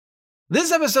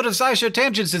This episode of SciShow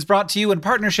Tangents is brought to you in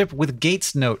partnership with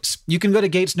Gates Notes. You can go to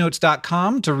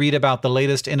gatesnotes.com to read about the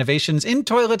latest innovations in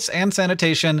toilets and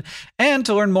sanitation, and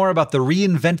to learn more about the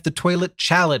Reinvent the Toilet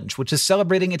Challenge, which is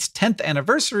celebrating its 10th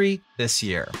anniversary this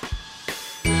year.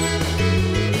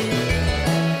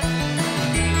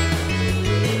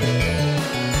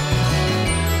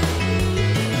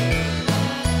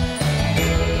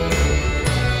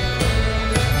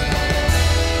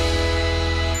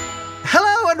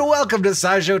 Welcome to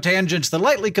SciShow Tangents, the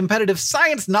lightly competitive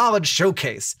science knowledge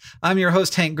showcase. I'm your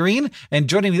host, Hank Green, and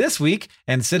joining me this week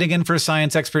and sitting in for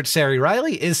science expert Sari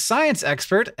Riley is science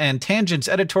expert and Tangents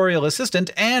editorial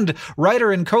assistant and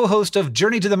writer and co-host of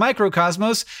Journey to the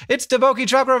Microcosmos, it's Deboki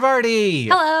Chakravarti.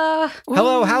 Hello.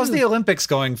 Hello, how's the Olympics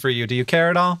going for you? Do you care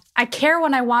at all? I care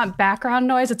when I want background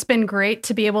noise. It's been great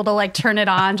to be able to turn it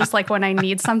on just when I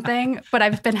need something, but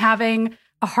I've been having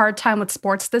a hard time with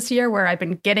sports this year where I've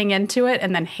been getting into it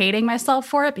and then hating myself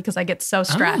for it because I get so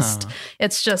stressed.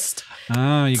 It's just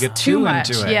you get too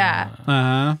much into it.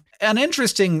 Yeah. An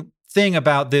interesting thing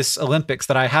about this Olympics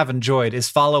that I have enjoyed is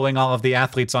following all of the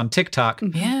athletes on TikTok,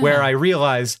 where I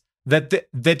realize that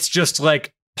that's just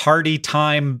like party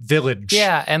time village.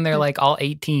 Yeah, and they're all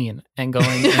 18 and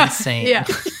going insane. Yeah.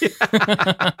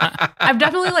 I've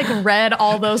definitely read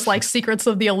all those Secrets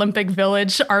of the Olympic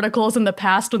Village articles in the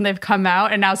past when they've come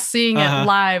out, and now seeing it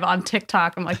live on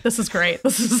TikTok, I'm like, this is great.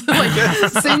 This is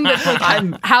seeing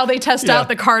how they test out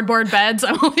the cardboard beds.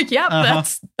 I'm like, yep,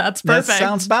 that's perfect. That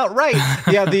sounds about right.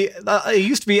 Yeah, it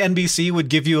used to be NBC would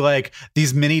give you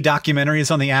these mini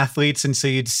documentaries on the athletes, and so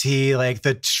you'd see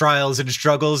the trials and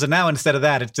struggles, and now instead of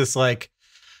that, it's just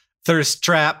thirst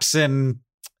traps and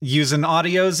using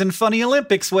audios in funny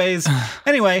Olympics ways.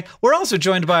 Anyway, we're also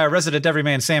joined by our resident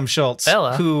everyman, Sam Schultz,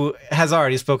 who has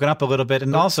already spoken up a little bit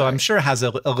and also, I'm sure, has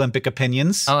Olympic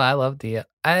opinions. Oh, I love the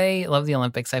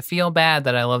Olympics. I feel bad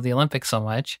that I love the Olympics so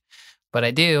much, but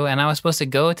I do, and I was supposed to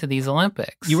go to these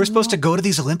Olympics. You were supposed to go to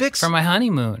these Olympics? For my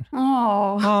honeymoon.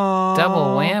 Oh.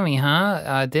 Double whammy,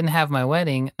 huh? Didn't have my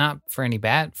wedding, not for any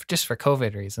bad, just for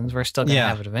COVID reasons. We're still going to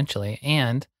have it eventually,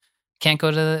 and can't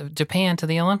go to Japan to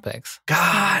the Olympics.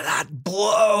 God, that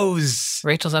blows.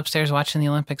 Rachel's upstairs watching the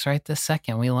Olympics right this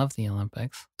second. We love the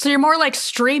Olympics. So you're more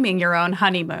streaming your own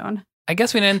honeymoon. I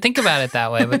guess we didn't think about it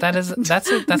that way, but that's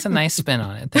a nice spin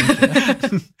on it.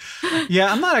 Thank you.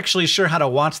 Yeah, I'm not actually sure how to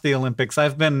watch the Olympics.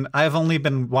 I've only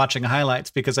been watching highlights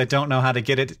because I don't know how to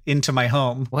get it into my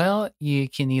home. Well, you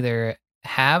can either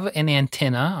have an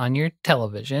antenna on your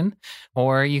television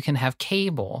or you can have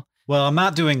cable. Well, I'm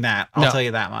not doing that. I'll tell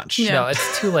you that much. Yeah. No,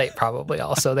 it's too late probably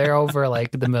also. They're over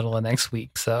the middle of next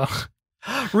week, so.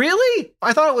 Really?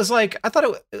 I thought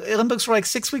Olympics were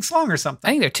 6 weeks long or something.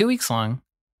 I think they're 2 weeks long.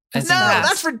 No,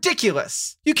 that's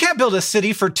ridiculous. You can't build a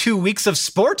city for 2 weeks of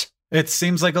sport. It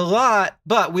seems like a lot,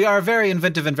 but we are a very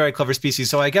inventive and very clever species,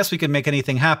 so I guess we can make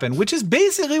anything happen, which is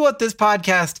basically what this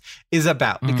podcast is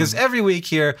about. Because every week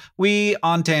here, we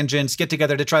on Tangents get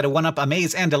together to try to one-up,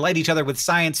 amaze, and delight each other with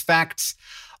science facts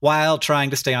while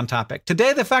trying to stay on topic.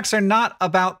 Today, the facts are not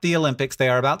about the Olympics. They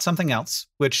are about something else,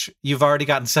 which you've already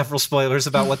gotten several spoilers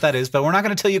about what that is, but we're not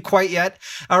going to tell you quite yet.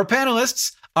 Our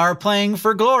panelists are playing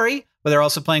for glory, but they're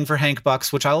also playing for Hank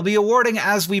Bucks, which I will be awarding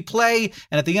as we play.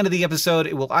 And at the end of the episode,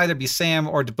 it will either be Sam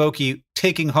or Deboki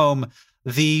taking home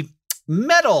the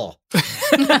medal.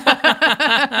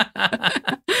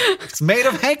 It's made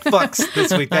of Hank Bucks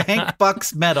this week, the Hank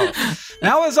Bucks medal.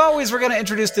 Now, as always, we're going to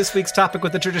introduce this week's topic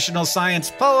with the traditional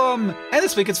science poem. And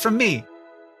this week it's from me.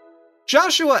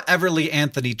 Joshua Everly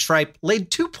Anthony Tripe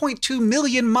laid 2.2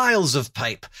 million miles of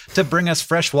pipe to bring us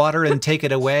fresh water and take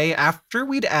it away after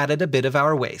we'd added a bit of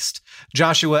our waste.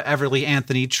 Joshua Everly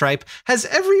Anthony Tripe has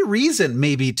every reason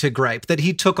maybe to gripe that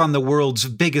he took on the world's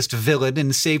biggest villain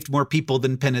and saved more people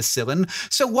than penicillin.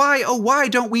 So why, oh why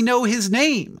don't we know his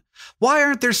name? Why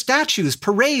aren't there statues,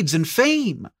 parades, and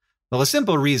fame? Well, a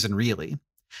simple reason, really.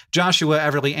 Joshua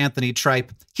Everly Anthony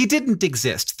Tripe, he didn't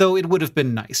exist, though it would have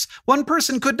been nice. One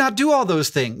person could not do all those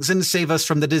things and save us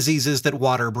from the diseases that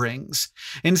water brings.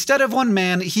 Instead of one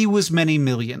man, he was many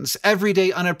millions,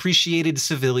 everyday unappreciated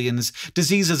civilians.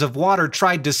 Diseases of water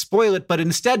tried to spoil it, but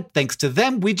instead, thanks to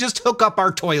them, we just hook up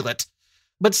our toilet.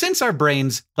 But since our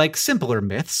brains like simpler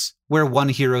myths, where one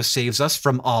hero saves us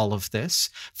from all of this,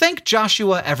 thank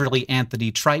Joshua Everly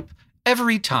Anthony Tripe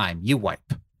every time you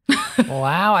wipe.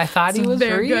 Wow, I thought he was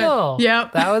real. Good.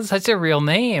 Yep. That was such a real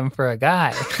name for a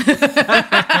guy.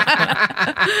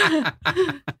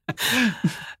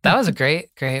 That was a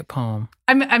great poem.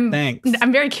 Thanks.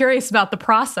 I'm very curious about the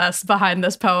process behind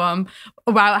this poem,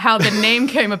 about how the name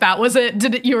came about.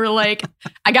 You were like,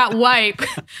 I got Wipe.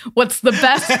 What's the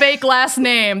best fake last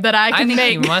name that I can make? I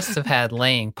think you must have had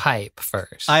laying pipe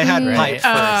first. I had pipe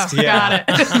first. Yeah.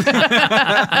 Got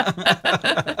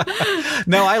it.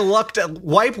 No, I lucked.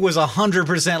 Wipe was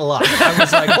 100% luck. I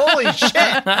was like, holy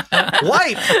shit,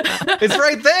 Wipe. It's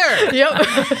right there. Yep.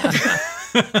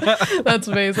 That's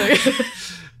amazing.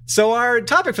 So our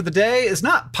topic for the day is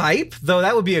not pipe, though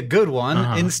that would be a good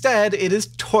one. Instead, it is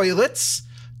toilets.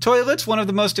 Toilets, one of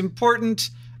the most important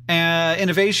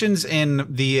innovations in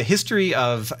the history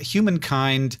of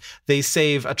humankind. They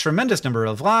save a tremendous number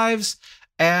of lives,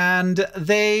 and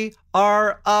they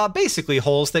are basically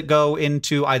holes that go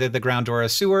into either the ground or a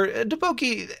sewer.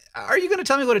 Deboki, are you going to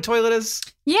tell me what a toilet is?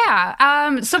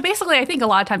 Yeah. So basically, I think a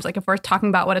lot of times, like if we're talking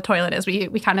about what a toilet is, we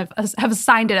kind of have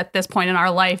assigned it at this point in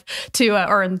our life to,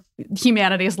 or in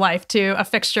humanity's life, to a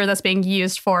fixture that's being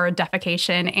used for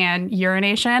defecation and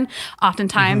urination.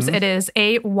 Oftentimes, it is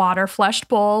a water-flushed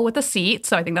bowl with a seat.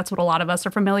 So I think that's what a lot of us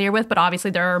are familiar with. But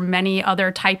obviously, there are many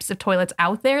other types of toilets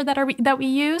out there that we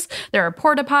use. There are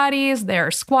porta potties. There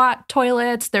are squat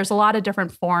toilets. There's a lot of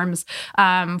different forms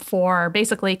for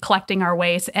basically collecting our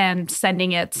waste and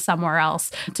sending it somewhere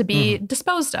else to be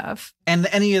disposed of. And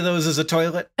any of those is a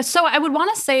toilet? So I would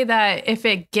want to say that if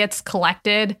it gets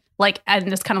collected,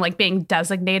 and it's kind of like being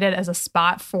designated as a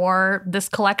spot for this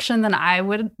collection, then I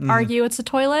would argue it's a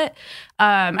toilet.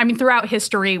 I mean, throughout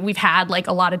history, we've had like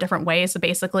a lot of different ways of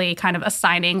basically kind of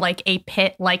assigning like a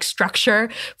pit-like structure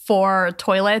for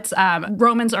toilets.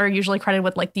 Romans are usually credited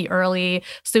with like the early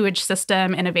sewage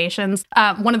system innovations.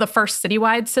 One of the first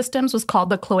citywide systems was called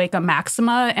the Cloaca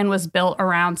Maxima and was built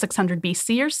around 600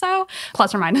 BC or so,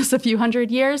 plus or minus a few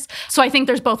hundred years. So I think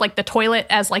there's both like the toilet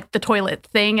as like the toilet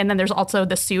thing, and then there's also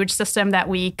the sewage system that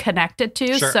we connect it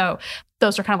to. Sure. So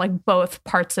those are kind of like both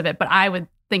parts of it. But I would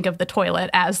think of the toilet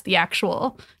as the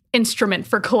actual instrument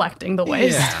for collecting the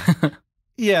waste.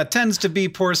 Yeah, it tends to be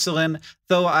porcelain,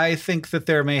 though I think that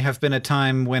there may have been a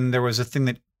time when there was a thing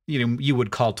that you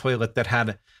would call toilet that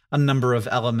had a number of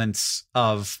elements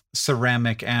of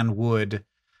ceramic and wood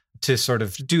to sort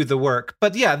of do the work.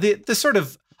 But yeah, the sort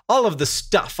of all of the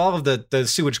stuff, all of the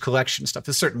sewage collection stuff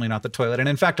is certainly not the toilet. And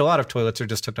in fact, a lot of toilets are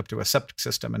just hooked up to a septic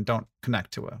system and don't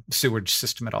connect to a sewage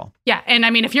system at all. Yeah. And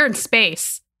I mean, if you're in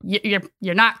space,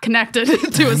 you're not connected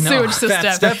to a sewage system.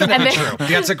 That's definitely true.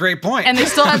 That's a great point. And they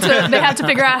still had to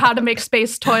figure out how to make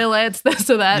space toilets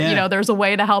so that there's a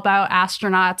way to help out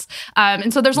astronauts.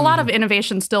 And so there's a lot of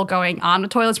innovation still going on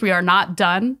with toilets. We are not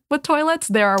done with toilets.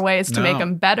 There are ways to make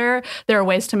them better. There are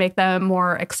ways to make them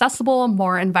more accessible,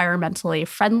 more environmentally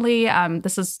friendly.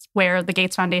 This is where the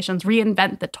Gates Foundation's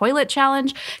Reinvent the Toilet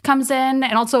Challenge comes in.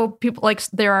 And also people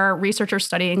there are researchers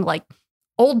studying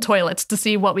old toilets to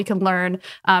see what we can learn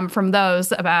from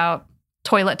those about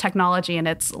toilet technology and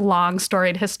its long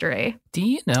storied history. Do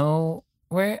you know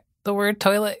where the word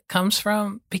toilet comes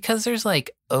from? Because there's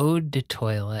ode to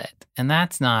toilet, and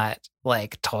that's not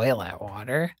toilet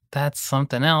water. That's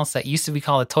something else that used to be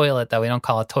called a toilet that we don't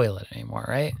call a toilet anymore,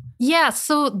 right? Yeah,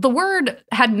 so the word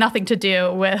had nothing to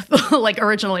do with,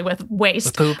 originally with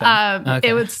waste. With pooping. Okay.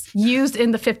 It was used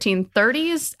in the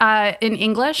 1530s in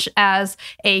English as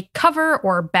a cover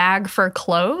or bag for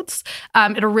clothes.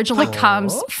 It originally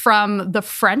comes from the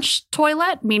French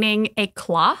toilet, meaning a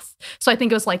cloth. So I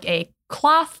think it was a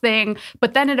cloth thing,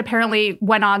 but then it apparently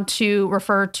went on to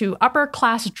refer to upper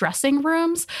class dressing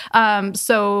rooms.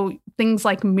 So things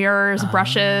like mirrors,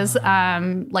 brushes,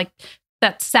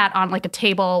 that sat on a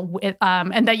table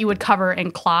and that you would cover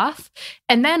in cloth.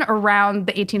 And then around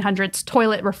the 1800s,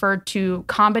 toilet referred to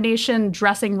combination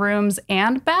dressing rooms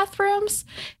and bathrooms.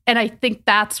 And I think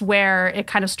that's where it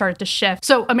kind of started to shift.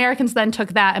 So Americans then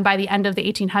took that, and by the end of the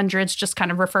 1800s, just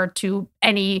kind of referred to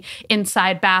any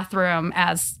inside bathroom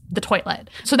as the toilet.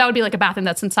 So that would be a bathroom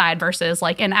that's inside versus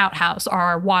an outhouse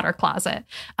or a water closet.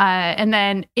 And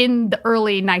then in the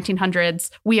early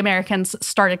 1900s, we Americans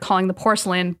started calling the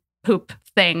porcelain poop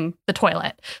thing the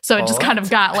toilet. So it just kind of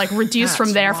got reduced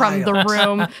from there, from the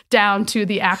room down to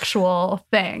the actual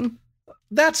thing.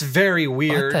 That's very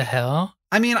weird. What the hell?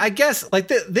 I mean, I guess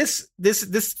this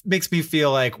makes me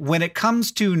feel like when it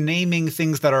comes to naming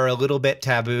things that are a little bit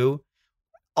taboo,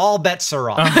 all bets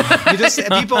are off.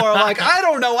 People are like, I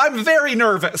don't know, I'm very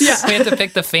nervous. Yeah. We have to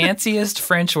pick the fanciest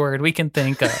French word we can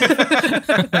think of.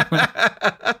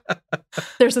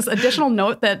 There's this additional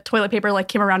note that toilet paper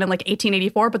came around in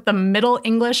 1884, but the Middle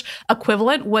English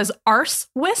equivalent was arse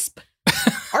wisp.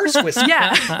 Arse-whisk.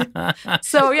 Yeah.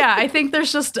 So yeah, I think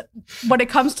there's just, when it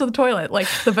comes to the toilet, like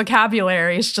the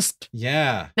vocabulary is just,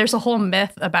 there's a whole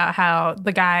myth about how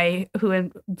the guy who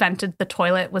invented the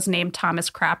toilet was named Thomas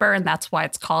Crapper, and that's why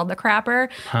it's called the Crapper.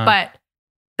 But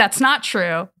that's not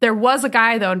true. There was a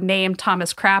guy, though, named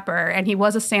Thomas Crapper, and he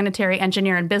was a sanitary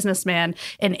engineer and businessman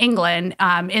in England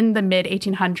in the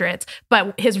mid-1800s.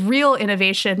 But his real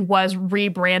innovation was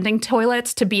rebranding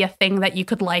toilets to be a thing that you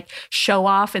could, like, show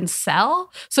off and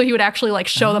sell. So he would actually, like,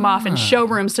 show them off in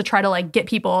showrooms to try to, like, get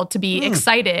people to be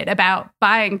excited about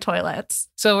buying toilets.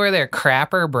 So were there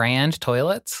Crapper brand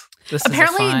toilets?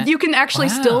 Apparently, you can actually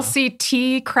still see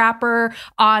T. Crapper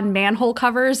on manhole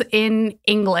covers in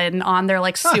England on their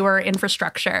like sewer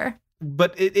infrastructure.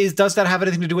 But does that have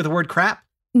anything to do with the word crap?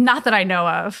 Not that I know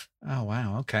of. Oh,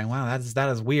 wow. Okay. Wow. That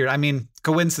is weird. I mean,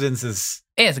 coincidences.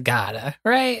 It's gotta,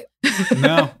 right?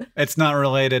 No, it's not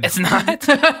related. It's not?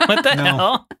 What the hell?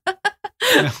 No.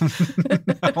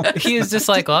 He was just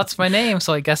like, well, that's my name,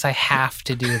 so I guess I have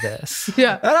to do this.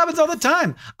 Yeah. That happens all the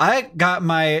time. I got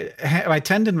my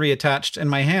tendon reattached in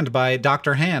my hand by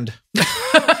Dr. Hand.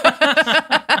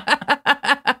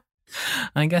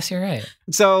 I guess you're right.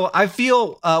 So I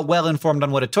feel well informed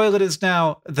on what a toilet is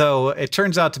now, though it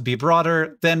turns out to be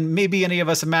broader than maybe any of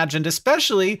us imagined,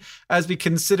 especially as we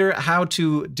consider how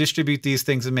to distribute these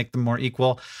things and make them more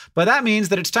equal. But that means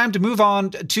that it's time to move on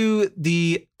to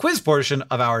the quiz portion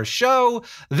of our show.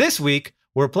 This week,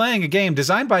 we're playing a game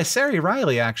designed by Sari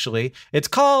Riley, actually. It's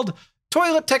called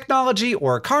Toilet Technology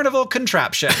or Carnival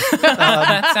Contraption.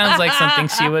 That sounds like something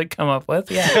she would come up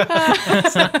with. Yeah.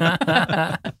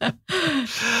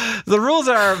 The rules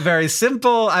are very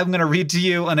simple. I'm going to read to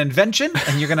you an invention,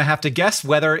 and you're going to have to guess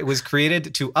whether it was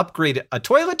created to upgrade a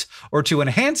toilet or to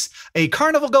enhance a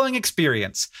carnival-going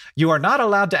experience. You are not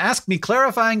allowed to ask me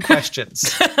clarifying questions.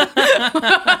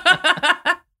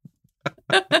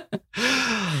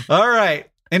 All right.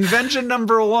 Invention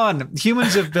number 1.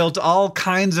 Humans have built all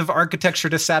kinds of architecture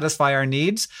to satisfy our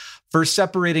needs. For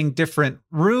separating different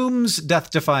rooms,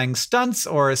 death-defying stunts,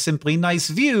 or simply nice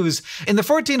views. In the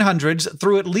 1400s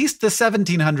through at least the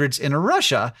 1700s in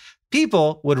Russia,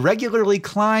 people would regularly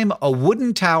climb a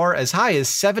wooden tower as high as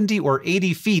 70 or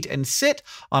 80 feet and sit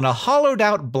on a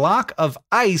hollowed-out block of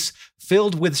ice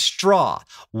filled with straw.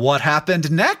 What happened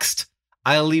next?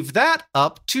 I'll leave that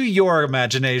up to your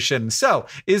imagination. So,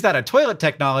 is that a toilet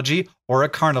technology or a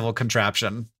carnival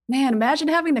contraption? Man, imagine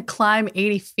having to climb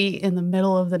 80 feet in the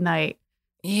middle of the night.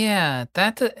 Yeah,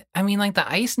 I mean, like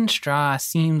the ice and straw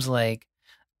seems like,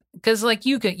 because like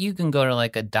you can go to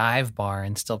like a dive bar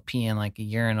and still pee in like a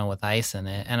urinal with ice in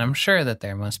it, and I'm sure that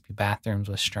there must be bathrooms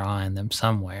with straw in them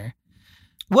somewhere.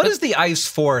 What is the ice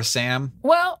for, Sam?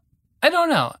 Well, I don't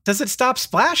know. Does it stop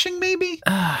splashing, maybe?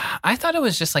 I thought it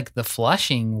was just like the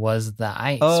flushing was the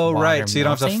ice. Oh, right. So you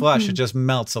don't have to flush. It just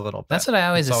melts a little bit. That's what I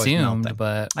always assumed,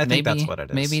 but I think that's what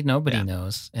it is. Maybe nobody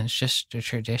knows. And it's just a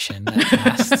tradition that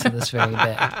lasts to this very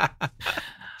day.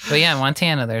 But yeah, in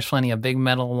Montana, there's plenty of big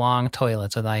metal long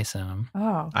toilets with ice in them.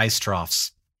 Oh. Ice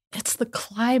troughs. It's the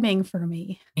climbing for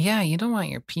me. Yeah, you don't want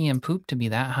your pee and poop to be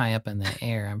that high up in the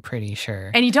air, I'm pretty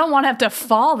sure. And you don't want to have to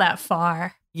fall that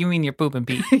far. You mean your poop and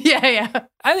pee? Yeah.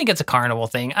 I think it's a carnival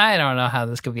thing. I don't know how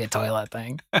this could be a toilet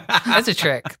thing. That's a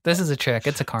trick. This is a trick.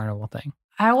 It's a carnival thing.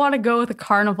 I want to go with a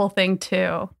carnival thing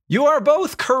too. You are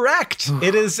both correct.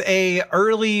 It is a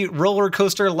early roller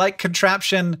coaster-like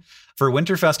contraption for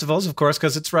winter festivals, of course,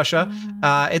 because it's Russia.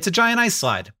 It's a giant ice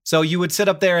slide. So you would sit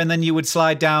up there and then you would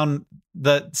slide down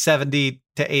the 70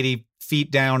 to 80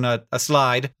 feet down a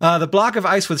slide. The block of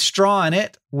ice with straw in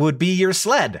it would be your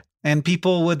sled. And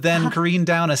people would then careen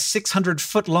down a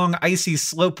 600-foot-long icy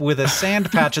slope with a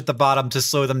sand patch at the bottom to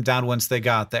slow them down once they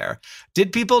got there.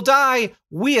 Did people die?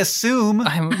 We assume.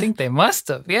 I think they must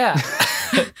have, yeah.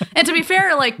 And to be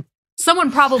fair, like,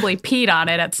 someone probably peed on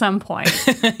it at some point.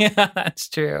 Yeah, that's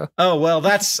true. Oh, well,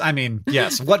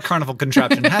 yes. What carnival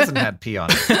contraption hasn't had pee on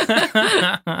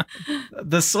it?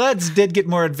 The sleds did get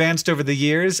more advanced over the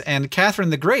years, and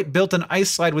Catherine the Great built an ice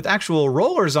slide with actual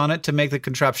rollers on it to make the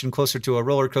contraption closer to a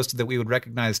roller coaster that we would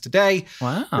recognize today.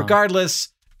 Wow. Regardless,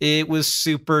 it was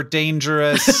super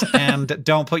dangerous, and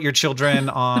don't put your children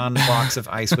on blocks of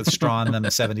ice with straw in them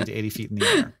 70 to 80 feet in the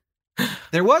air.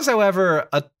 There was, however,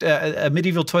 a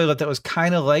medieval toilet that was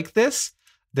kind of like this.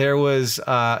 There was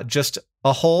just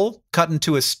a hole cut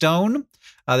into a stone.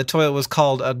 The toilet was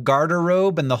called a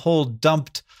garderobe, and the hole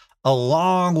dumped a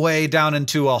long way down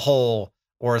into a hole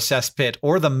or a cesspit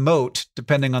or the moat,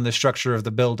 depending on the structure of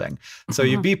the building. So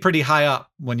you'd be pretty high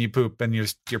up when you poop, and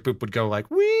your poop would go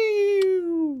like,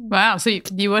 wee. Wow. So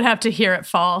you would have to hear it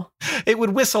fall. It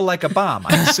would whistle like a bomb,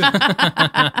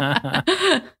 I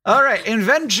assume. All right.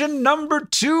 Invention number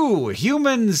 2.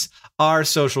 Humans are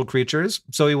social creatures,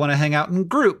 so we want to hang out in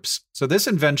groups. So this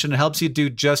invention helps you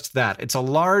do just that. It's a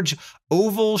large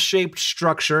oval-shaped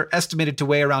structure estimated to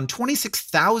weigh around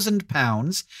 26,000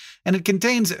 pounds, and it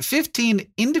contains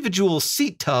 15 individual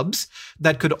seat tubs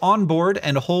that could onboard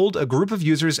and hold a group of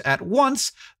users at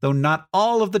once, though not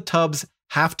all of the tubs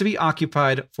have to be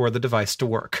occupied for the device to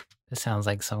work. This sounds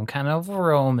like some kind of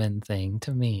Roman thing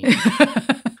to me.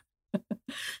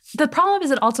 The problem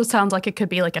is it also sounds like it could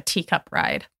be like a teacup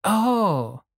ride.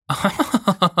 Oh.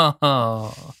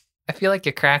 I feel like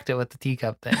you cracked it with the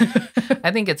teacup thing.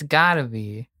 I think it's got to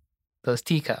be those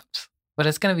teacups. But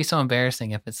it's going to be so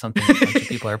embarrassing if it's something a bunch of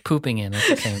people are pooping in at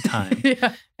the same time.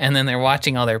 Yeah. And then they're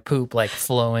watching all their poop like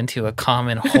flow into a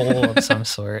common hole of some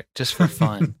sort just for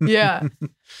fun. Yeah.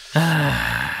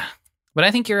 But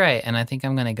I think you're right. And I think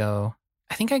I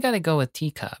got to go with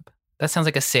teacup. That sounds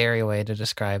like a Sari way to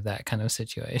describe that kind of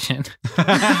situation.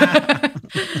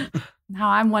 Now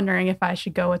I'm wondering if I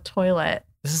should go with toilet.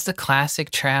 This is the classic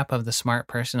trap of the smart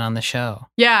person on the show.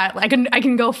 Yeah, I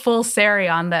can go full Sari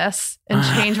on this and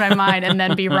change my mind and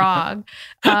then be wrong.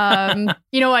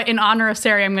 You know what? In honor of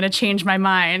Sari, I'm going to change my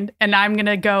mind and I'm going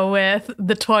to go with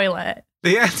the toilet.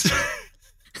 The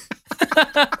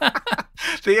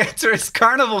answer is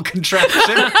carnival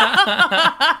contraption.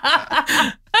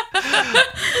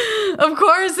 Of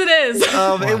course it is.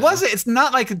 It's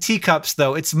not like the teacups,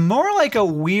 though. It's more like a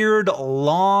weird,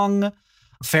 long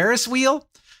Ferris wheel,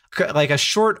 like a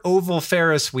short oval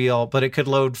Ferris wheel, but it could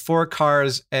load 4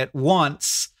 cars at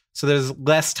once. So there's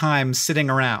less time sitting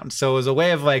around. So it was a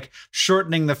way of like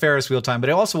shortening the Ferris wheel time, but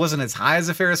it also wasn't as high as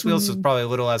a Ferris wheel. So it's probably a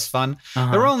little less fun.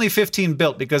 There were only 15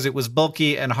 built because it was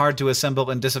bulky and hard to assemble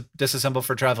and disassemble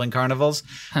for traveling carnivals.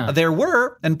 There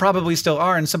were, and probably still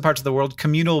are in some parts of the world,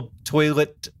 communal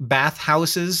toilet bath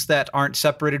houses that aren't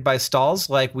separated by stalls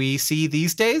like we see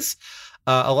these days.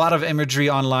 A lot of imagery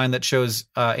online that shows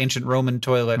ancient Roman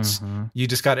toilets. You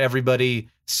just got everybody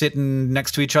sitting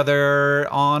next to each other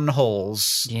on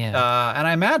holes. Yeah. And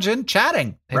I imagine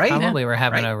chatting, They right? probably were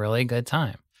having a really good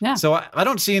time. Yeah. So I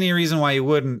don't see any reason why you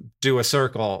wouldn't do a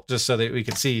circle just so that we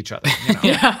could see each other. You know?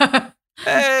 Yeah.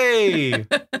 Hey,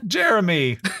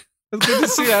 Jeremy. It's good to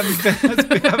see you. Is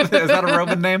that a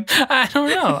Roman name? I don't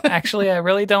know. Actually, I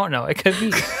really don't know. It could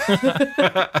be.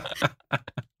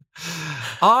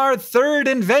 Our third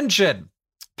invention,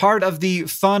 part of the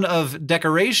fun of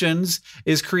decorations,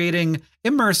 is creating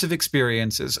immersive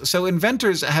experiences. So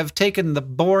inventors have taken the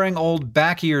boring old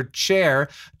back of your chair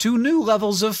to new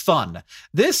levels of fun.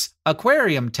 This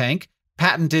aquarium tank,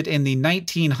 patented in the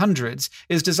 1900s,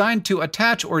 is designed to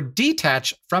attach or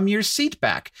detach from your seat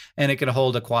back, and it can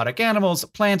hold aquatic animals,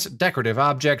 plants, decorative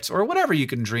objects, or whatever you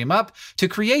can dream up to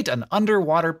create an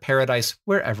underwater paradise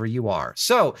wherever you are.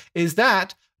 So, is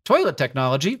that toilet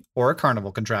technology or a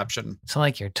carnival contraption? So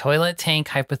like your toilet tank,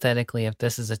 hypothetically, if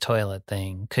this is a toilet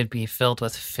thing, could be filled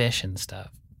with fish and stuff.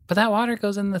 But that water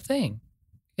goes in the thing.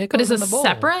 It goes But is in it the bowl.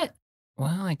 separate?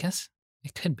 Well, I guess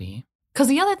it could be. Because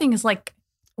the other thing is like,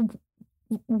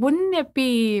 wouldn't it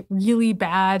be really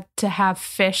bad to have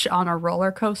fish on a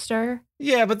roller coaster?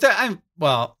 Yeah, but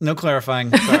no clarifying.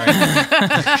 Sorry.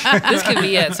 This could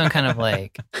be at some kind of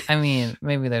like,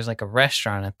 maybe there's like a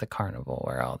restaurant at the carnival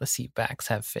where all the seat backs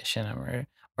have fish in them,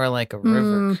 or like a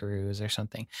river cruise or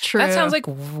something. True. That sounds like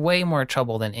way more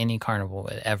trouble than any carnival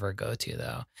would ever go to,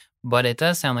 though. But it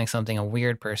does sound like something a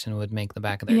weird person would make the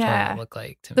back of their toilet look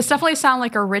like to me. This definitely sound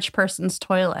like a rich person's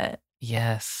toilet.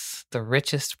 Yes, the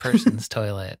richest person's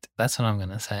toilet. That's what I'm going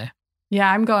to say.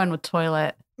 Yeah, I'm going with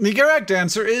toilet. The correct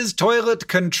answer is toilet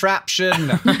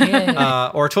contraption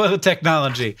or toilet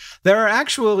technology. There are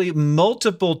actually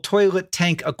multiple toilet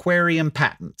tank aquarium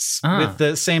patents with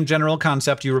the same general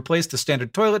concept. You replace the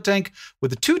standard toilet tank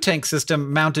with a 2-tank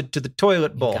system mounted to the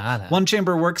toilet bowl. One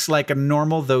chamber works like a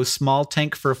normal, though small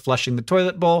tank for flushing the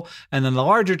toilet bowl. And then the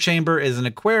larger chamber is an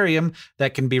aquarium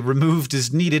that can be removed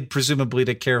as needed, presumably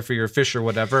to care for your fish or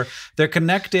whatever. They're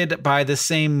connected by the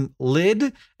same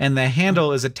lid, and the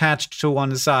handle is attached to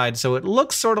one side. So it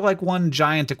looks sort of like one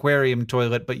giant aquarium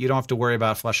toilet, but you don't have to worry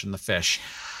about flushing the fish.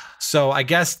 So I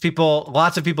guess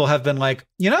lots of people have been like,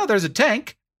 there's a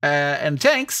tank and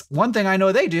tanks. One thing I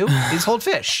know they do is hold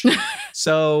fish.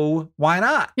 So why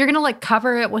not? You're going to like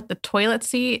cover it with the toilet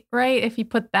seat, right? If you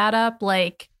put that up,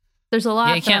 like there's a lot.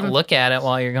 Yeah, you can't look at it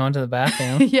while you're going to the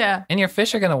bathroom. Yeah. And your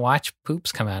fish are going to watch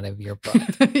poops come out of your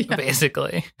butt,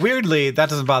 basically. Weirdly, that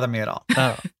doesn't bother me at all.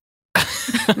 Oh. Does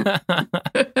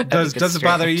it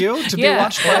bother you to be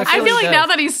watched by a I feel like now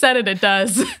that he said it, it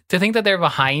does. To think that they're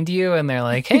behind you and they're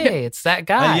like, hey, it's that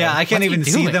guy. Yeah, I can't even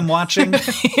see them watching.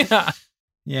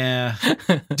 Yeah.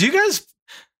 Do you guys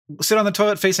sit on the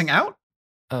toilet facing out?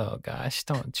 Oh, gosh.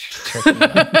 Don't trick me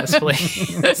about this,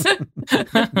 please.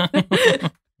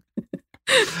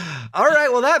 All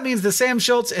right. Well, that means that Sam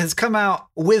Schultz has come out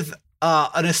with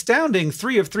an astounding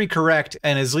 3 of 3 correct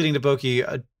and is leading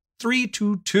Deboki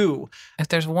 3-2. If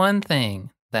there's one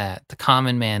thing that the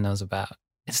common man knows about,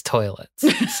 it's toilets.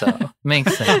 So,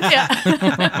 makes sense. Yeah.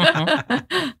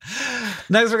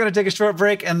 Next, we're going to take a short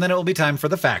break, and then it will be time for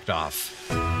the Fact Off.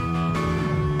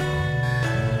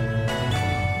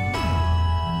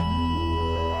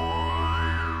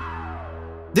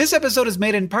 This episode is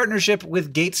made in partnership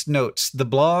with Gates Notes, the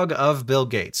blog of Bill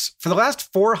Gates. For the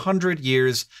last 400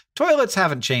 years, toilets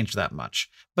haven't changed that much.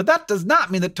 But that does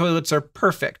not mean that toilets are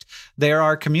perfect. There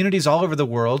are communities all over the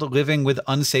world living with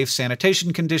unsafe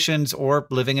sanitation conditions or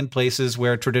living in places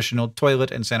where traditional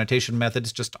toilet and sanitation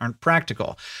methods just aren't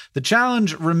practical. The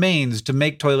challenge remains to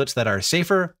make toilets that are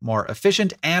safer, more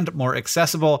efficient, and more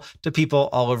accessible to people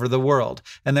all over the world.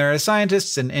 And there are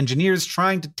scientists and engineers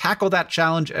trying to tackle that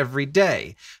challenge every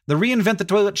day. The Reinvent the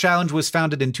Toilet Challenge was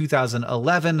founded in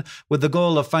 2011 with the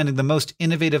goal of finding the most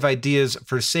innovative ideas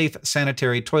for safe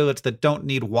sanitary toilets that don't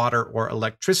need water or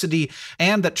electricity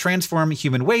and that transform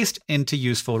human waste into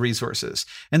useful resources.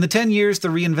 In the 10 years the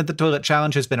Reinvent the Toilet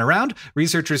Challenge has been around,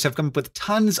 researchers have come up with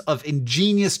tons of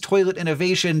ingenious toilet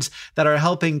innovations that are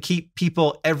helping keep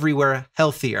people everywhere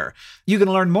healthier. You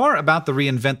can learn more about the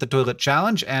Reinvent the Toilet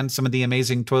Challenge and some of the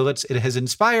amazing toilets it has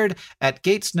inspired at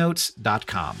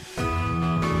gatesnotes.com.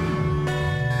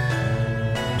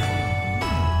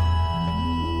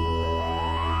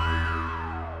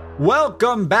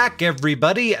 Welcome back,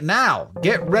 everybody. Now,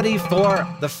 get ready for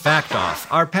the Fact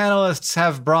Off. Our panelists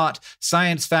have brought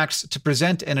science facts to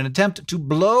present in an attempt to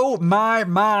blow my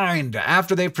mind.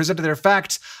 After they've presented their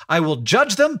facts, I will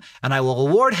judge them, and I will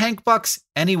award Hank Bucks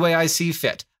any way I see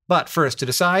fit. But first, to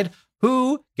decide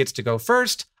who gets to go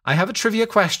first, I have a trivia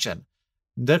question.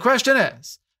 The question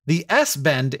is, the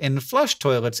S-bend in flush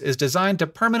toilets is designed to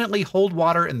permanently hold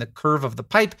water in the curve of the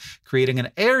pipe, creating an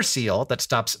air seal that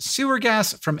stops sewer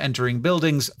gas from entering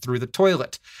buildings through the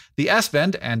toilet. The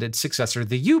S-bend and its successor,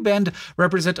 the U-bend,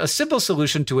 represent a simple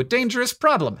solution to a dangerous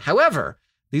problem. However,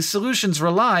 these solutions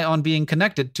rely on being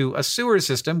connected to a sewer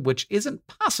system, which isn't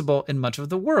possible in much of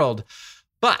the world.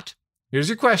 But here's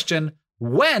your question.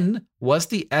 When was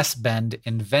the S-bend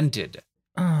invented?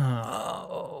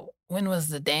 When was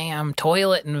the damn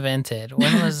toilet invented?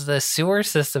 When was the sewer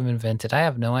system invented? I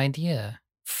have no idea.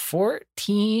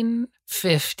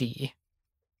 1450.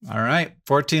 All right.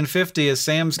 1450 is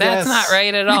Sam's guess. That's not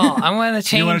right at all. I'm going to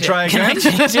change it. You want to try again? Can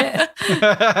I change it?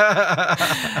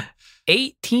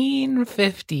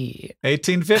 1850.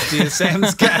 1850 is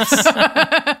Sam's guess.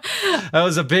 That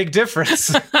was a big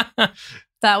difference.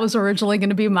 That was originally going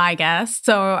to be my guess.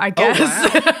 So I guess,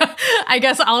 I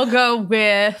guess I'll go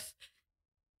with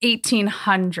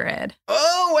 1800.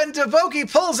 Oh, and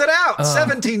Deboki pulls it out.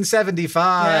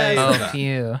 1775. Oh,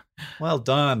 phew. Well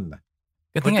done.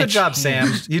 Good job,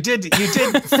 Sam. You did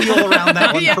feel around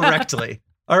that one correctly.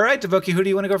 All right, Deboki, who do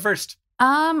you want to go first?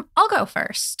 I'll go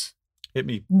first. Hit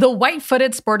me. The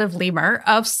white-footed sportive lemur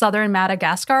of southern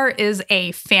Madagascar is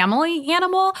a family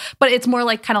animal, but it's more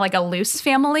like kind of like a loose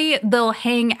family. They'll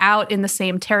hang out in the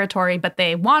same territory, but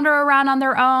they wander around on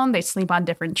their own. They sleep on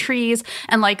different trees.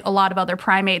 And like a lot of other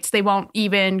primates, they won't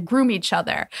even groom each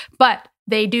other. But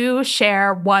they do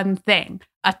share one thing,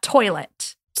 a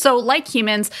toilet. So like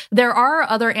humans, there are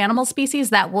other animal species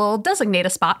that will designate a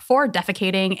spot for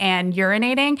defecating and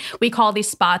urinating. We call these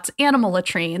spots animal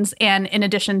latrines. And in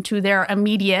addition to their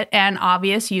immediate and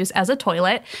obvious use as a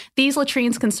toilet, these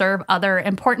latrines can serve other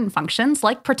important functions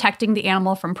like protecting the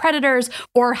animal from predators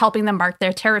or helping them mark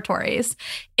their territories.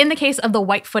 In the case of the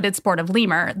white-footed sportive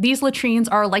lemur, these latrines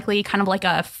are likely kind of like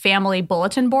a family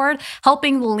bulletin board,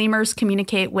 helping the lemurs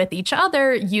communicate with each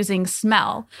other using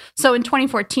smell. So in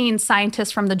 2014,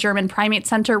 scientists from the German Primate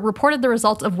Center reported the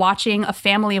results of watching a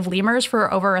family of lemurs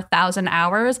for over 1,000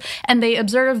 hours, and they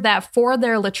observed that for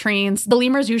their latrines, the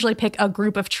lemurs usually pick a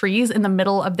group of trees in the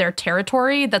middle of their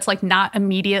territory that's like not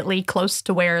immediately close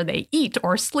to where they eat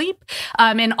or sleep.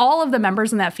 And all of the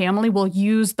members in that family will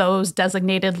use those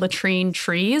designated latrine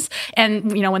trees.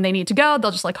 And, you know, when they need to go,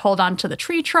 they'll just like hold on to the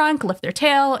tree trunk, lift their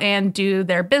tail, and do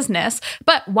their business.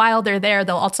 But while they're there,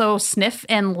 they'll also sniff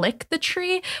and lick the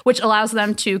tree, which allows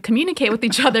them to communicate with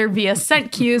each other via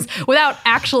scent cues without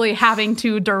actually having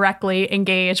to directly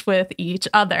engage with each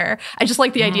other. I just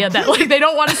like the idea that like they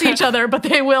don't want to see each other, but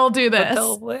they will do this. But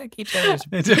they'll lick each other's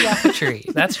pee off a tree.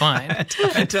 That's fine.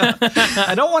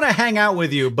 I don't want to hang out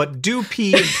with you, but do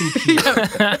pee and poo.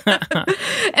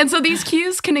 And so these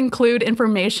cues can include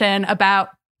information about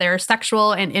their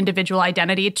sexual and individual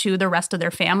identity to the rest of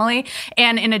their family.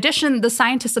 And in addition, the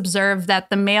scientists observed that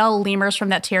the male lemurs from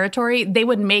that territory, they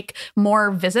would make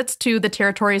more visits to the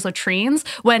territory's latrines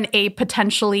when a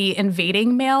potentially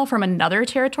invading male from another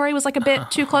territory was like a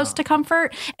bit too close to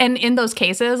comfort. And in those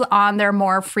cases, on their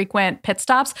more frequent pit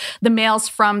stops, the males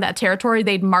from that territory,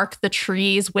 they'd mark the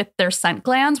trees with their scent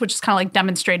glands, which is kind of like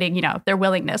demonstrating, you know, their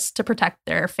willingness to protect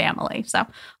their family. So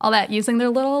all that using their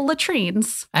little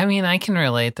latrines. I mean, I can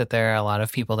relate that there are a lot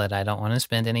of people that I don't want to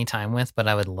spend any time with, but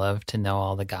I would love to know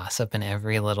all the gossip in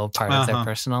every little part of their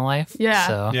personal life. Yeah.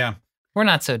 So we're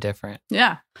not so different.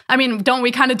 Yeah. I mean, don't we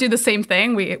kind of do the same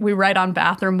thing? We write on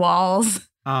bathroom walls.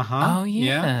 Oh,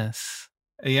 yes.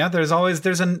 Yeah, there's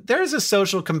a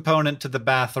social component to the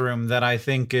bathroom that I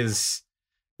think is,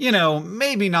 you know,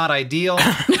 maybe not ideal.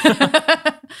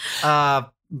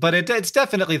 But it's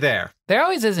definitely there. There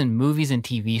always is in movies and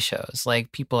TV shows.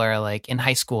 Like people are like in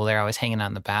high school, they're always hanging out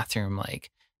in the bathroom,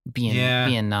 like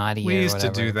being naughty. We or used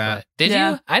whatever. to do that. But did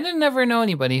you? I didn't ever know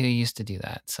anybody who used to do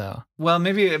that. So well,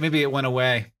 maybe it went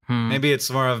away. Maybe it's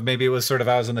more of maybe it was sort of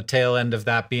I was on the tail end of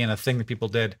that being a thing that people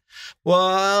did.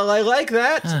 Well, I like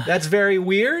that. That's very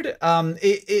weird.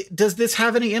 Does this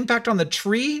have any impact on the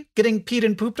tree getting peed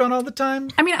and pooped on all the time?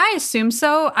 I mean, I assume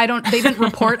so. They didn't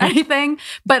report anything,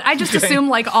 but I just assume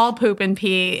like all poop and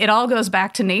pee, it all goes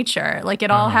back to nature. Like it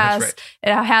all has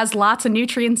it has lots of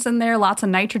nutrients in there, lots of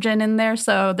nitrogen in there.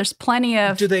 So there's plenty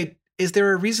of. Is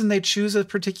there a reason they choose a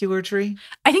particular tree?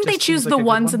 I think they choose the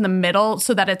ones in the middle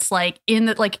so that it's like in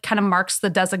the like kind of marks the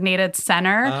designated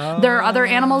center. There are other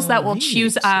animals that will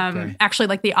choose actually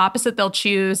like the opposite. They'll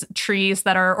choose trees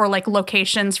that are or like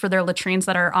locations for their latrines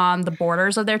that are on the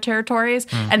borders of their territories.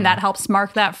 And that helps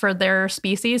mark that for their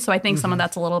species. So I think some of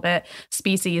that's a little bit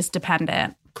species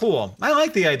dependent. Cool. I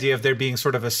like the idea of there being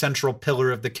sort of a central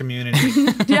pillar of the community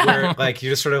where like you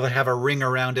just sort of like have a ring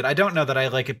around it. I don't know that I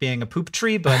like it being a poop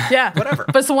tree, but whatever.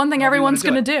 But it's the one thing everyone's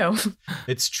going to do.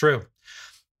 It's true.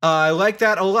 I like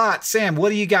that a lot. Sam, what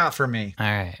do you got for me? All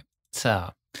right.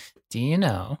 So do you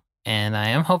know, and I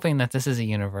am hoping that this is a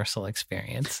universal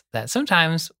experience, that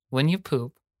sometimes when you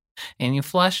poop and you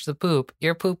flush the poop,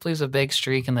 your poop leaves a big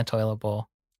streak in the toilet bowl.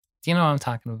 Do you know what I'm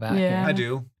talking about? Yeah. I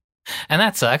do. And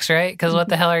that sucks, right? Because what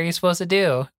the hell are you supposed to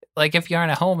do? Like if you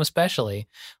aren't at home especially,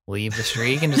 leave the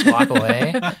streak and just walk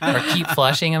away or keep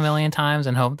flushing a million times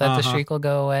and hope that the streak will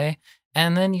go away.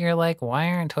 And then you're like,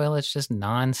 why aren't toilets just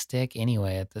non-stick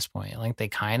anyway at this point? Like they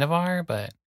kind of are,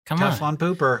 but come on. Teflon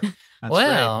pooper. That's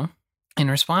well, in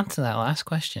response to that last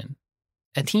question,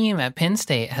 a team at Penn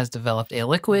State has developed a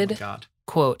liquid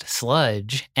quote,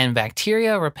 sludge and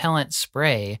bacteria repellent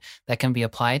spray that can be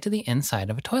applied to the inside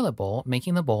of a toilet bowl,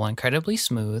 making the bowl incredibly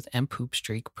smooth and poop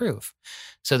streak proof.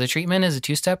 So the treatment is a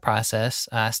two-step process.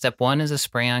 Step one is a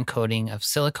spray-on coating of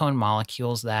silicone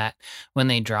molecules that, when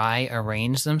they dry,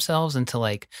 arrange themselves into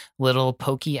like little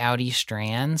pokey outy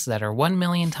strands that are 1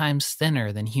 million times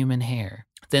thinner than human hair.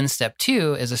 Then step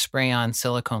two is a spray-on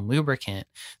silicone lubricant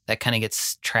that kind of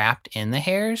gets trapped in the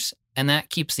hairs, and that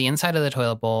keeps the inside of the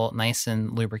toilet bowl nice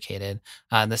and lubricated.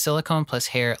 The silicone plus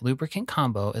hair lubricant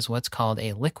combo is what's called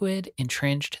a liquid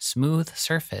entrenched smooth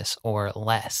surface, or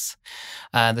LESS.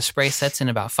 The spray sets in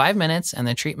about 5 minutes, and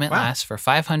the treatment lasts for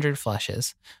 500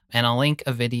 flushes. And I'll link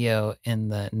a video in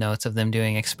the notes of them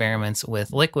doing experiments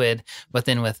with liquid, but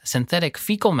then with synthetic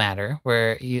fecal matter,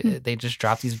 where they just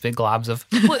drop these big globs of,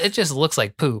 it just looks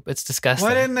like poop. It's disgusting.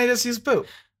 Why didn't they just use poop?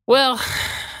 Well,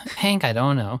 Hank, I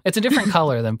don't know. It's a different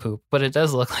color than poop, but it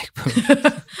does look like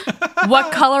poop.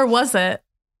 What color was it?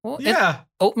 Well,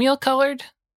 oatmeal colored.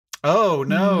 Oh,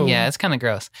 no. Yeah, it's kind of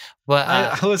gross. But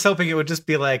I was hoping it would just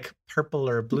be like purple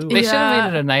or blue. They should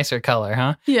have made it a nicer color,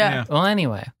 huh? Yeah. Well,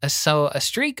 anyway, so a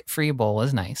streak-free bowl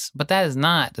is nice, but that is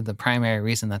not the primary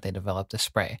reason that they developed the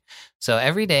spray. So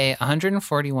every day,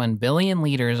 141 billion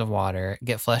liters of water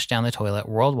get flushed down the toilet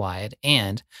worldwide,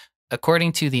 and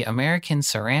according to the American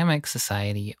Ceramic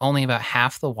Society, only about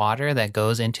half the water that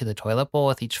goes into the toilet bowl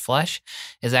with each flush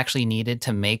is actually needed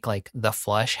to make like the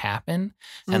flush happen.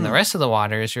 And the rest of the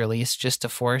water is released just to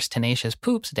force tenacious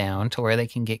poops down to where they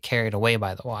can get carried away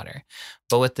by the water.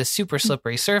 But with the super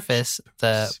slippery surface,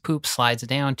 the poop slides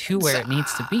down to where it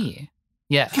needs to be.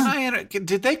 Yeah.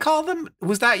 Did they call them?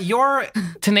 Was that your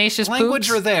tenacious language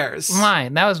poops? or theirs?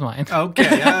 Mine. That was mine.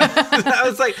 Okay. I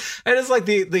was like, I just like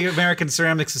the American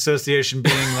Ceramics Association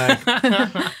being like,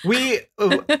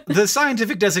 the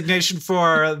scientific designation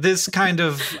for this kind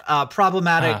of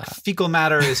problematic fecal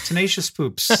matter is tenacious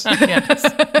poops. Yes.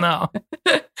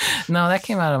 No, that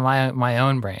came out of my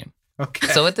own brain. Okay.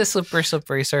 So with this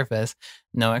slippery surface,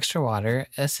 no extra water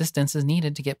assistance is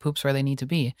needed to get poops where they need to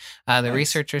be. The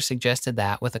researchers suggested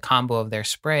that with a combo of their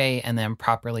spray and then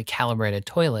properly calibrated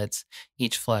toilets,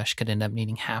 each flush could end up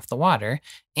needing half the water.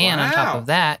 And on top of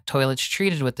that, toilets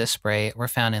treated with this spray were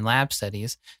found in lab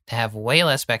studies to have way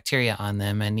less bacteria on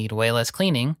them and need way less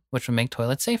cleaning, which would make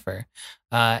toilets safer.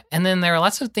 And then there are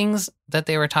lots of things that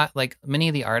they were taught, like many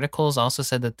of the articles also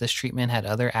said that this treatment had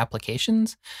other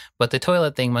applications, but the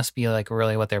toilet thing must be like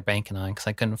really what they're banking on because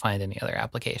I couldn't find any other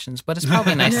applications. But it's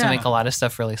probably nice to make a lot of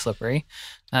stuff really slippery.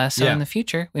 So in the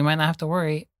future, we might not have to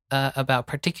worry about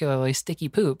particularly sticky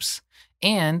poops.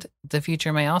 And the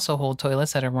future may also hold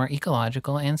toilets that are more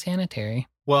ecological and sanitary.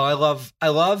 Well, I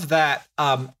love that.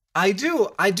 I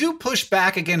do push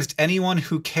back against anyone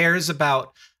who cares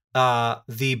about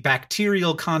the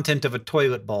bacterial content of a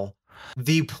toilet bowl.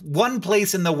 The one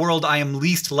place in the world I am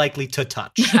least likely to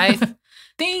touch. I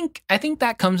think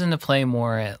that comes into play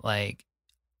more at like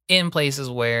in places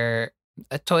where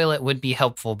a toilet would be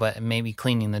helpful, but maybe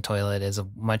cleaning the toilet is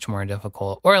much more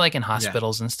difficult. Or like in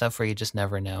hospitals and stuff where you just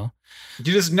never know.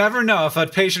 You just never know if a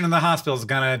patient in the hospital is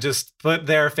going to just put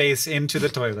their face into the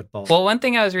toilet bowl. Well, one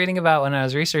thing I was reading about when I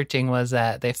was researching was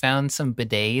that they found some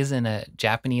bidets in a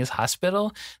Japanese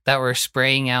hospital that were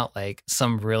spraying out like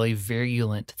some really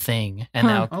virulent thing. And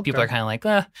now people are kind of like,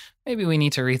 maybe we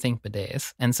need to rethink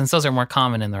bidets. And since those are more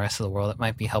common in the rest of the world, it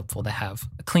might be helpful to have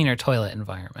a cleaner toilet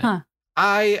environment.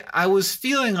 I was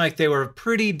feeling like they were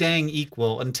pretty dang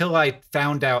equal until I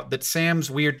found out that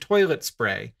Sam's weird toilet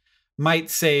spray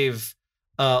might save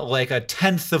like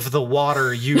 1/10 of the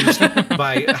water used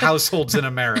by households in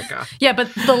America. Yeah,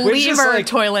 but the lemur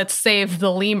toilets save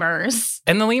the lemurs.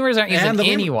 And the lemurs aren't using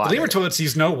any water. The lemur toilets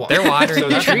use no water. They're watering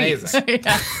so trees.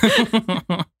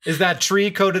 Amazing. Is that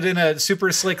tree coated in a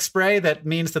super slick spray that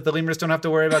means that the lemurs don't have to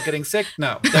worry about getting sick?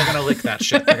 No, they're going to lick that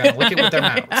shit. They're going to lick it with their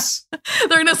mouths.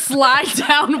 They're going to slide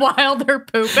down while they're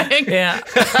pooping. Yeah.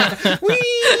 I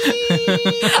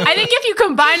think if you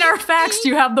combine our facts,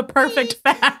 you have the perfect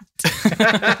fact.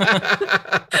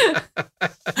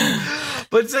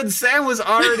 But since Sam was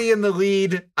already in the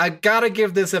lead, I gotta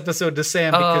give this episode to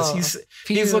Sam because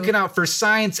he's looking out for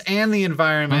science and the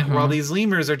environment, while these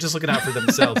lemurs are just looking out for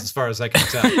themselves, as far as I can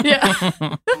tell.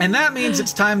 Yeah. And that means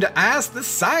it's time to ask the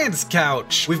Science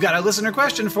Couch. We've got a listener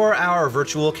question for our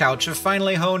virtual couch of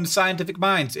finely honed scientific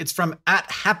minds. It's from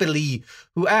 @happily,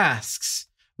 who asks,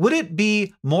 would it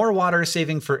be more water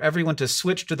saving for everyone to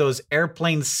switch to those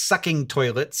airplane sucking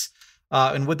toilets?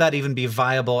 And would that even be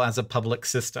viable as a public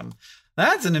system?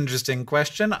 That's an interesting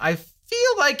question. I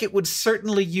feel like it would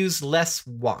certainly use less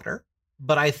water,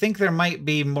 but I think there might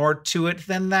be more to it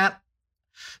than that.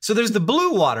 So there's the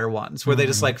blue water ones where they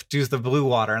just like use the blue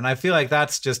water. And I feel like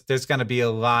that's just, there's going to be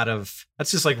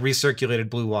that's just like recirculated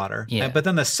blue water. Yeah. But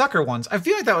then the sucker ones, I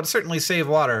feel like that would certainly save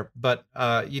water, but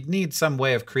you'd need some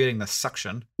way of creating the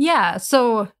suction. Yeah.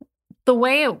 So the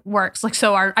way it works, like,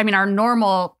 so our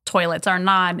normal toilets, our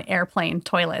non-airplane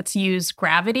toilets use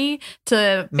gravity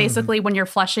to basically, when you're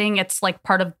flushing, it's like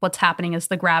part of what's happening is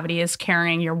the gravity is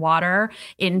carrying your water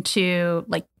into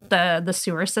like the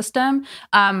sewer system.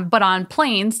 But on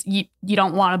planes, you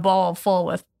don't want a bowl full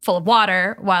of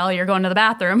water while you're going to the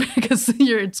bathroom because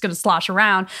it's going to slosh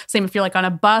around. Same if you're like on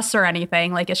a bus or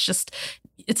anything, like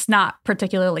it's not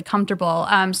particularly comfortable.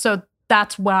 So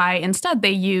that's why instead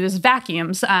they use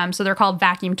vacuums. So they're called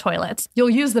vacuum toilets. You'll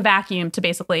use the vacuum to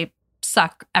basically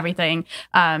suck everything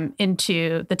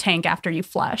into the tank after you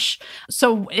flush.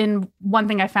 So in one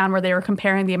thing I found where they were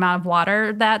comparing the amount of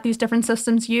water that these different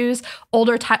systems use,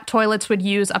 older toilets would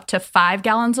use up to 5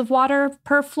 gallons of water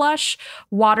per flush.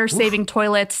 Water-saving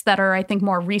toilets that are, I think,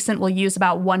 more recent will use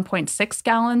about 1.6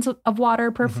 gallons of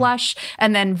water per flush.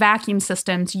 And then vacuum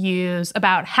systems use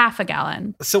about half a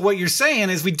gallon. So what you're saying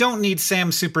is we don't need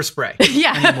Sam's super spray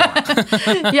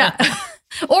anymore. Yeah.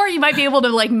 Or you might be able to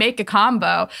like make a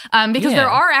combo because there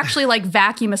are actually like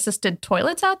vacuum assisted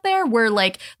toilets out there where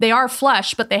like they are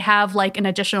flush, but they have like an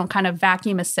additional kind of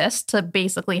vacuum assist to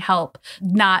basically help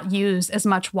not use as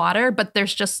much water. But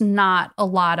there's just not a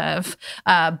lot of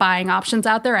buying options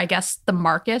out there. I guess the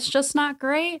market's just not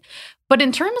great. But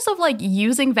in terms of like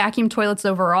using vacuum toilets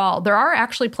overall, there are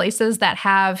actually places that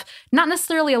have not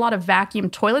necessarily a lot of vacuum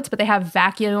toilets, but they have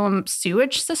vacuum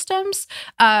sewage systems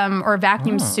or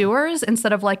vacuum sewers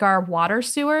instead of like our water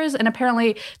sewers. And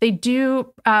apparently they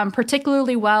do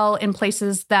particularly well in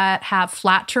places that have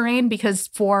flat terrain, because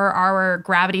for our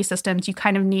gravity systems, you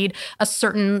kind of need a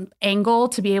certain angle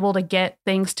to be able to get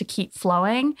things to keep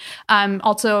flowing.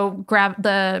 Also,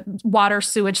 the water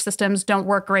sewage systems don't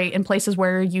work great in places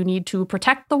where you need to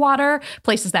protect the water,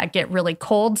 places that get really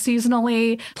cold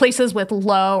seasonally, places with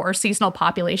low or seasonal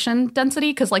population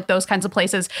density, because like those kinds of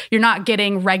places, you're not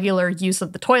getting regular use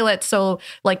of the toilet. So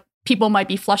like people might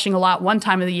be flushing a lot one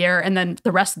time of the year, and then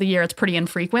the rest of the year it's pretty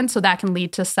infrequent. So that can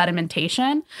lead to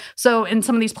sedimentation. So in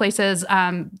some of these places,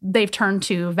 they've turned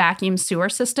to vacuum sewer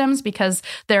systems because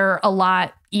they're a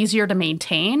lot easier to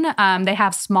maintain. They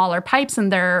have smaller pipes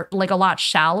and they're like a lot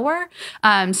shallower.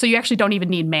 So you actually don't even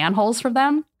need manholes for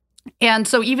them. And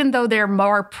so even though they're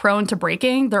more prone to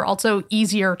breaking, they're also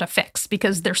easier to fix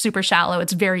because they're super shallow.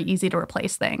 It's very easy to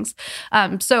replace things.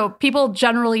 So people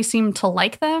generally seem to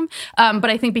like them. But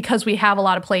I think because we have a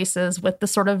lot of places with the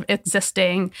sort of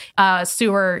existing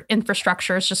sewer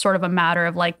infrastructure, it's just sort of a matter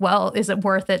of like, well, is it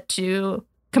worth it to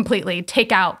completely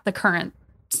take out the current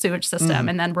sewage system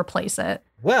and then replace it?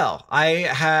 Well, I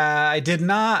had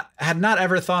not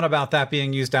ever thought about that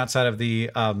being used outside of the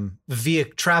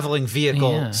traveling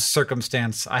vehicle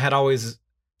circumstance. I had always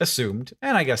assumed,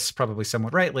 and I guess probably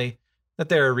somewhat rightly, that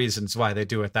there are reasons why they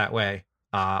do it that way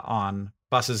on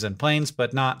buses and planes,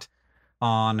 but not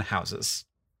on houses,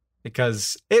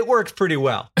 because it works pretty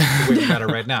well the way we got it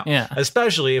right now. Yeah.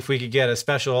 Especially if we could get a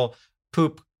special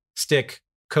poop stick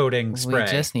coating spray.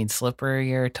 We just need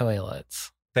slipperier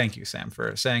toilets. Thank you, Sam,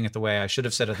 for saying it the way I should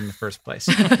have said it in the first place.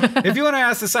 If you want to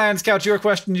ask the Science Couch your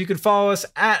question, you can follow us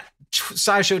at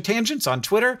SciShow Tangents on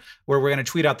Twitter, where we're going to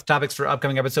tweet out the topics for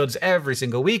upcoming episodes every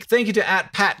single week. Thank you to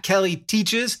at Pat Kelly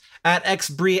Teaches, at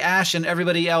XBreAsh, and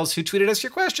everybody else who tweeted us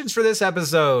your questions for this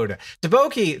episode.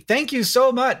 Deboki, thank you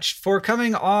so much for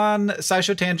coming on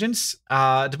SciShow Tangents.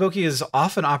 Deboki is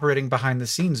often operating behind the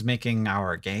scenes, making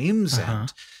our games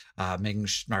and making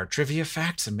our trivia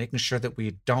facts and making sure that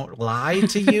we don't lie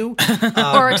to you.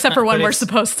 Or except for when we're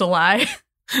supposed to lie.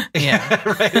 Yeah,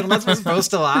 right. Unless we're supposed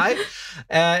to lie.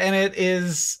 And it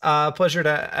is a pleasure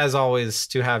to, as always,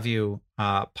 to have you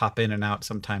pop in and out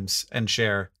sometimes and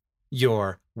share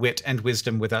your wit and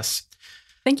wisdom with us.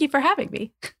 Thank you for having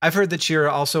me. I've heard that you're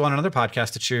also on another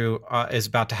podcast that you is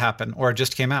about to happen or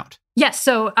just came out. Yes.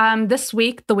 So this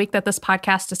week, the week that this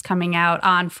podcast is coming out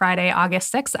on Friday,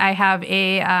 August 6th, I have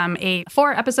a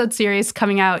 4-episode series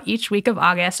coming out each week of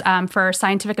August for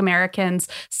Scientific American's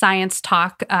Science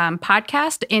Talk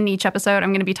podcast. In each episode,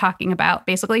 I'm going to be talking about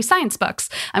basically science books.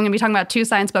 I'm going to be talking about 2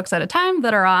 science books at a time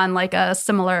that are on like a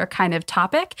similar kind of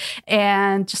topic,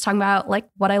 and just talking about like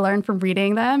what I learned from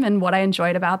reading them and what I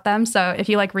enjoyed about them. So if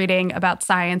you like reading about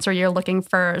science, or you're looking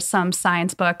for some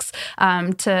science books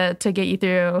to get you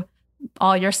through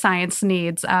all your science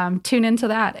needs, tune into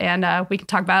that, and we can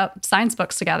talk about science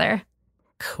books together.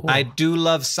 Cool. I do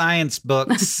love science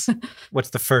books. What's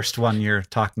the first one you're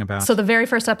talking about? So the very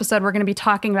first episode, we're going to be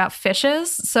talking about fishes.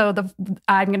 So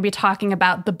I'm going to be talking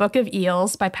about The Book of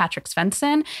Eels by Patrick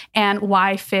Svensson and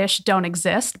Why Fish Don't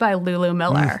Exist by Lulu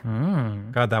Miller. Mm-hmm.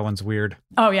 God, that one's weird.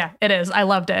 Oh, yeah, it is. I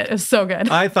loved it. It was so good.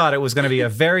 I thought it was going to be a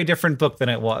very different book than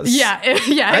it was. Yeah.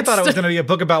 I thought it was going to be a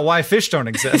book about why fish don't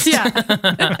exist. Yeah.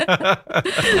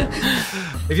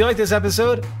 If you like this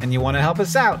episode and you want to help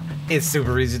us out, it's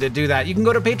super easy to do that. You can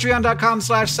go to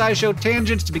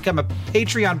patreon.com/SciShowTangents to become a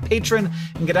Patreon patron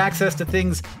and get access to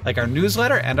things like our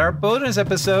newsletter and our bonus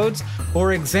episodes.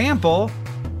 For example,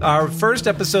 our first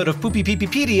episode of Poopy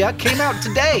Peepeepedia came out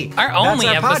today. Our only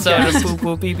episode podcast. of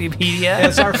Poopy Peepeepedia.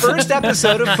 It's our first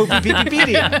episode of Poopy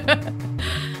Peepeepedia.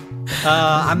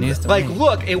 I'm like,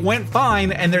 look, it went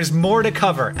fine, and there's more to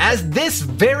cover, as this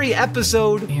very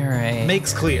episode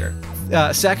makes clear.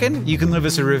 Second, you can leave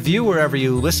us a review wherever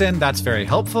you listen. That's very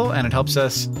helpful, and it helps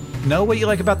us know what you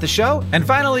like about the show. And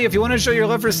finally, if you want to show your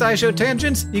love for SciShow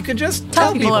Tangents, you can just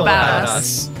tell people about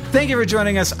us. Thank you for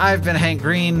joining us. I've been Hank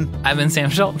Green. I've been Sam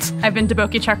Schultz. I've been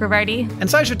Deboki Chakravarti. And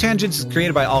SciShow Tangents is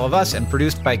created by all of us and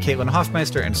produced by Caitlin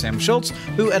Hoffmeister and Sam Schultz,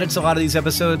 who edits a lot of these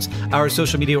episodes. Our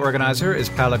social media organizer is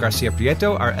Paola Garcia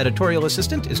Prieto. Our editorial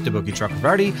assistant is Deboki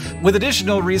Chakravarti, with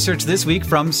additional research this week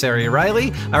from Sari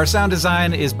Riley. Our sound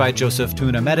design is by Joseph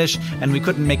Tuna Medish, and we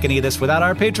couldn't make any of this without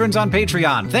our patrons on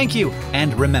Patreon. Thank you.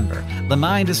 And remember, the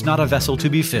mind is not a vessel to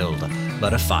be filled,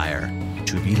 but a fire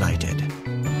to be lighted.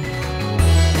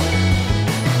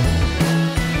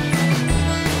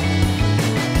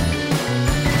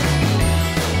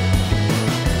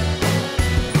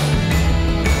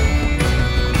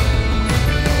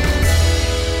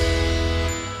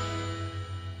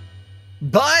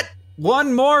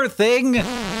 one more thing.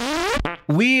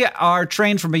 We are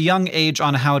trained from a young age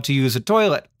on how to use a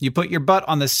toilet. You put your butt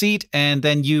on the seat and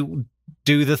then you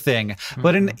do the thing.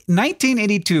 But in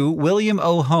 1982, William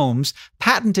O. Holmes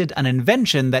patented an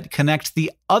invention that connects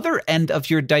the other end of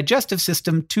your digestive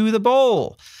system to the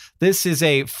bowl. This is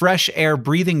a fresh air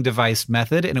breathing device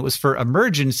method, and it was for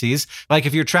emergencies, like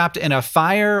if you're trapped in a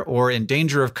fire or in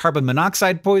danger of carbon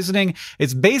monoxide poisoning.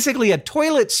 It's basically a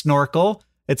toilet snorkel.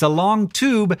 It's a long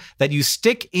tube that you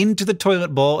stick into the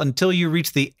toilet bowl until you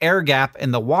reach the air gap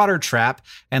in the water trap,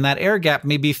 and that air gap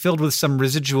may be filled with some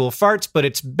residual farts, but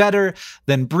it's better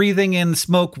than breathing in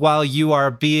smoke while you are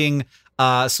being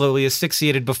slowly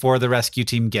asphyxiated before the rescue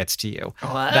team gets to you.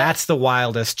 What? That's the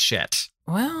wildest shit.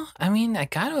 Well, I mean, I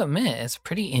got to admit, it's a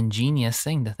pretty ingenious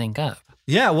thing to think of.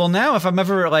 Yeah, well, now if I'm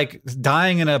ever like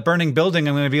dying in a burning building,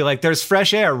 I'm going to be like, there's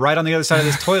fresh air right on the other side of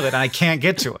this toilet and I can't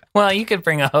get to it. Well, you could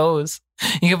bring a hose.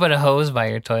 You could put a hose by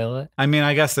your toilet. I mean,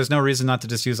 I guess there's no reason not to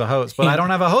just use a hose, but I don't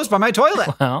have a hose by my toilet.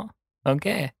 Well,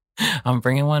 okay. I'm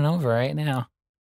bringing one over right now.